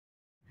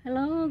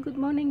Hello, good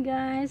morning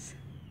guys.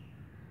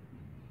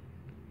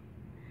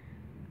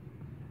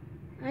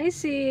 I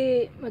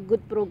see a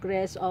good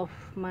progress of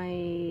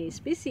my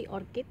species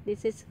orchid.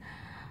 This is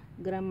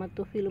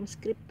Grammatophyllum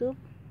scriptum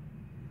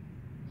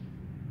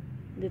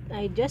that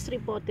I just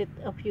reported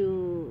a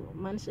few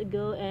months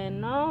ago, and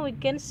now we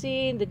can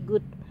see the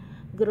good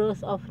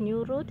growth of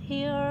new root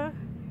here.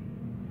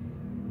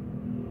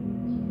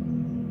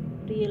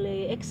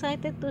 Really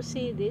excited to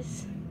see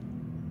this,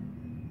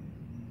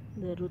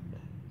 the root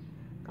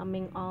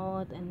coming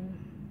out and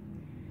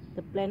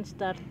the plant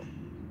start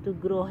to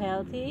grow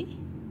healthy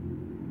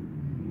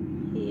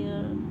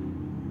here.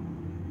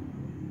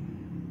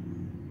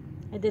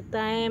 At the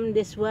time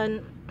this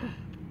one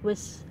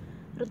was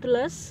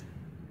rootless,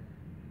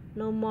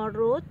 no more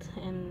root,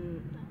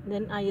 and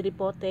then I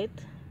reported.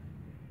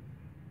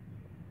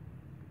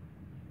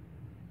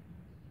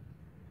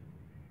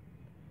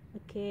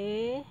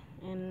 Okay,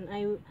 and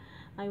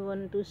I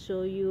want to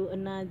show you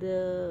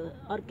another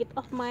orchid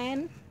of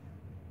mine,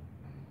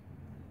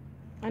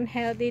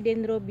 unhealthy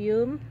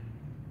dendrobium,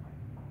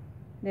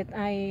 that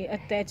I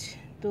attached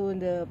to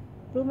the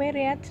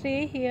plumeria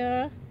tree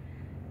here.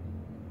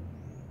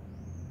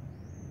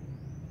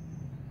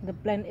 The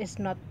plant is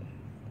not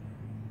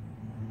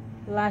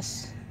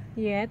last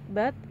yet,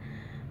 but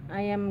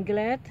I am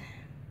glad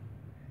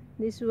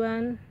this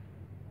one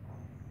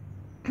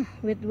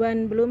with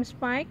one bloom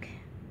spike,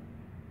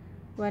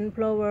 one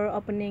flower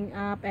opening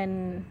up,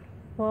 and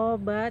 4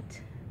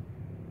 buds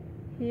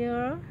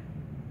here.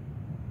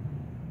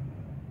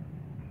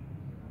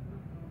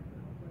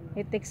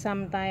 It takes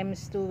some time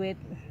to wait.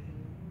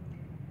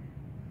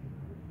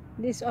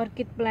 This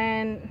orchid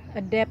plant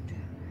adapt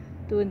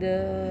to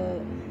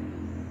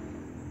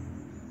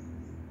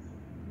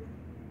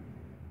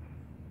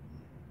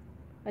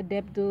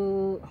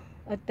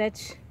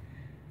attach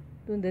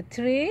to the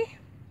tree.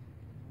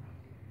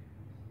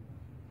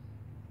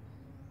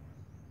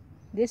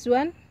 This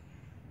one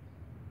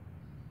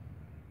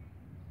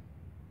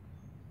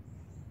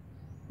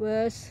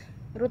was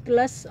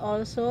rootless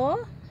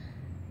also,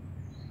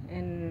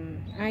 and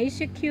I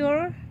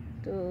secure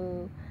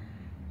to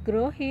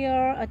grow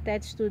here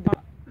attached to the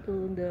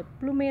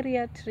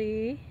plumeria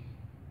tree.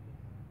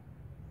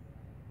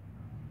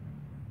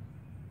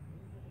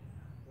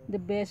 The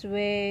best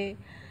way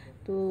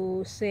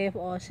to save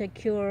or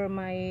secure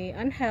my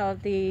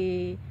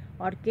unhealthy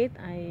orchid,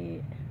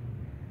 I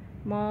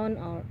mount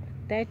or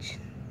attach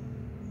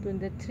to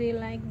the tree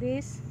like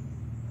this.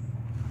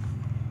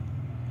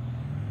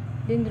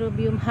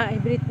 Dendrobium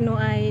hybrid, no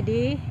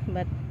ID,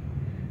 but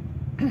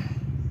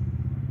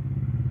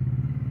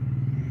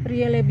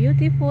really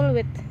beautiful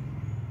with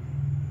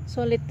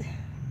solid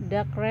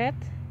dark red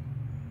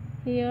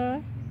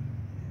here,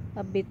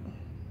 a bit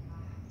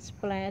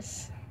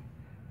splash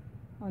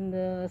on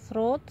the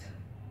throat,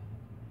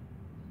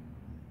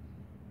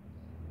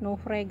 no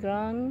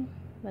fragrance,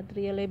 but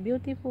really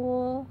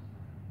beautiful.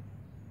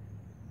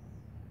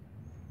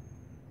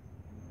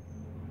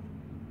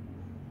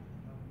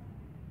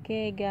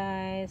 Okay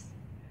guys,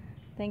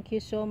 thank you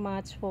so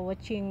much for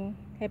watching.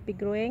 Happy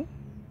growing.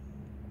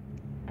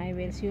 I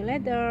will see you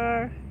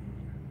later.